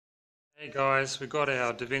Hey guys, we've got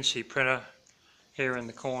our DaVinci printer here in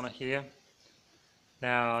the corner here.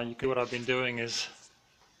 Now what I've been doing is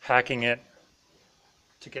hacking it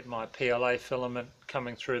to get my PLA filament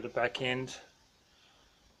coming through the back end.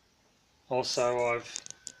 Also I've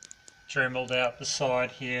dremeled out the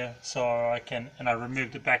side here so I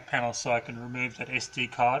removed the back panel so I can remove that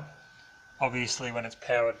SD card, obviously when it's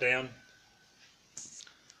powered down.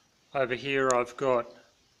 Over here I've got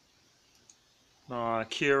my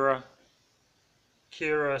Cura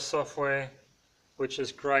software, which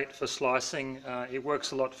is great for slicing. It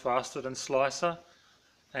works a lot faster than Slicer,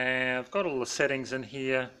 and I've got all the settings in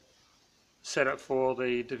here set up for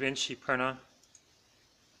the DaVinci printer.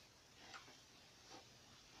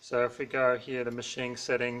 So if we go here to machine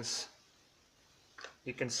settings,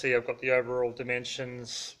 you can see I've got the overall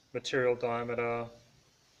dimensions, material diameter,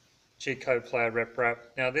 G-code player rep wrap.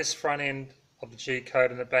 Now this front end of the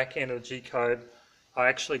G-code and the back end of the G-code I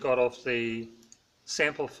actually got off the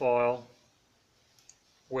sample file,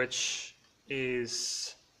 which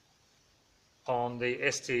is on the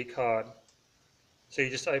SD card. So you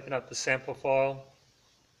just open up the sample file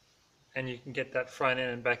and you can get that front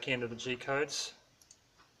end and back end of the G-codes.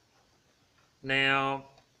 Now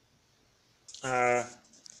I've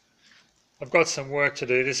got some work to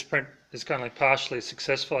do. This print is only partially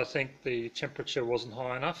successful. I think the temperature wasn't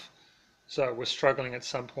high enough, so it was struggling at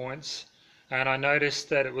some points. And I noticed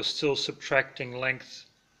that it was still subtracting length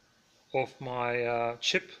off my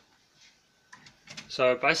chip.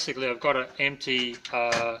 So basically I've got an empty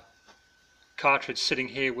cartridge sitting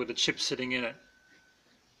here with a chip sitting in it.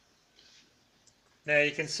 Now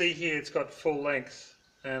you can see here it's got full length,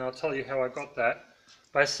 and I'll tell you how I got that.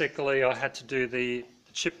 Basically I had to do the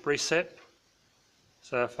chip reset.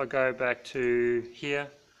 So if I go back to here,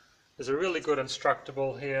 there's a really good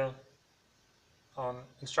Instructable here on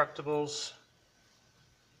Instructables.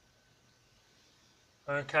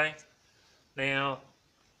 Okay, now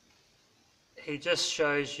he just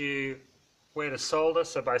shows you where to solder.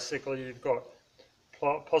 So basically you've got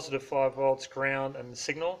positive 5 volts ground and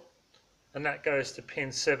signal, and that goes to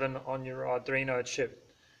pin 7 on your Arduino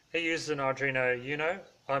chip. He uses an Arduino Uno.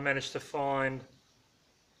 I managed to find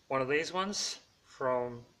one of these ones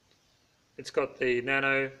it's got the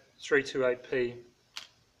Nano 328P.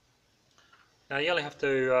 Now you only have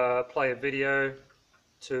to play a video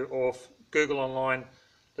or Google online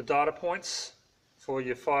the data points for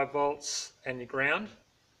your 5 volts and your ground,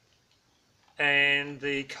 and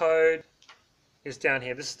the code is down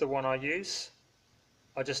here. This is the one I use.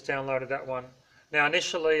 I just downloaded that one. Now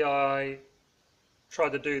initially I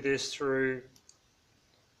tried to do this through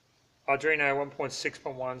Arduino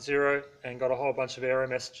 1.6.10 and got a whole bunch of error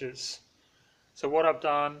messages. So what I've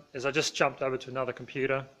done is I just jumped over to another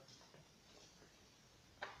computer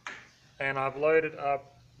and I've loaded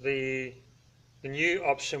up the new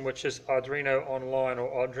option, which is Arduino Online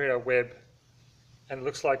or Arduino Web, and it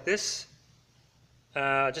looks like this.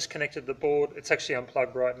 I just connected the board. It's actually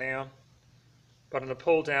unplugged right now, but in the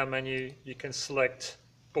pull down menu you can select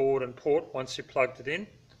board and port once you plugged it in.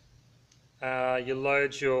 You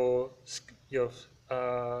load your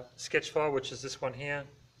sketch file, which is this one here,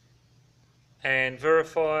 and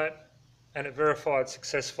verify it, and it verified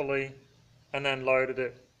successfully and then loaded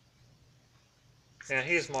it. Now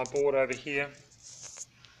here's my board over here.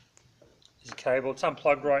 There's a cable. It's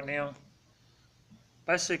unplugged right now.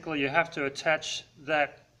 Basically you have to attach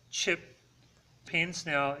that chip pins.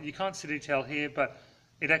 Now you can't see detail here, but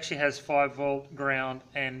it actually has 5 volt ground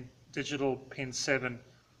and digital pin 7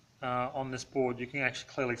 on this board. You can actually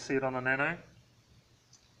clearly see it on the Nano.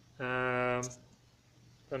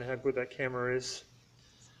 Don't know how good that camera is.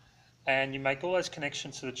 And you make all those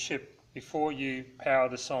connections to the chip before you power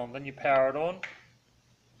this on. Then you power it on,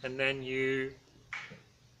 and then you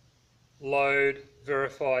load,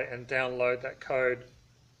 verify and download that code.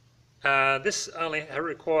 This only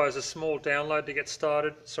requires a small download to get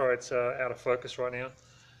started. Sorry, it's out of focus right now.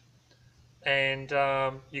 And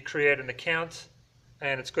you create an account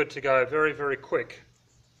and it's good to go. Very, very quick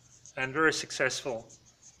and very successful.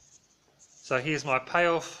 So here's my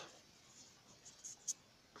payoff.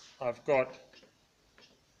 I've got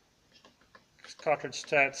cartridge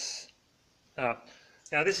stats.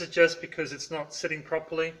 Now this is just because it's not sitting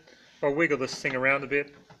properly. I'll wiggle this thing around a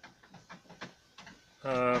bit.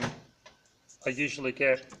 I usually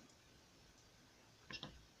get,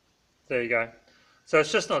 there you go. So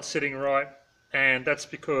it's just not sitting right, and that's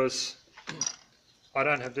because I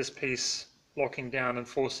don't have this piece locking down and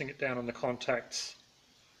forcing it down on the contacts.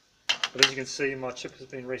 But as you can see, my chip has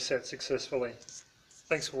been reset successfully.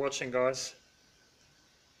 Thanks for watching, guys.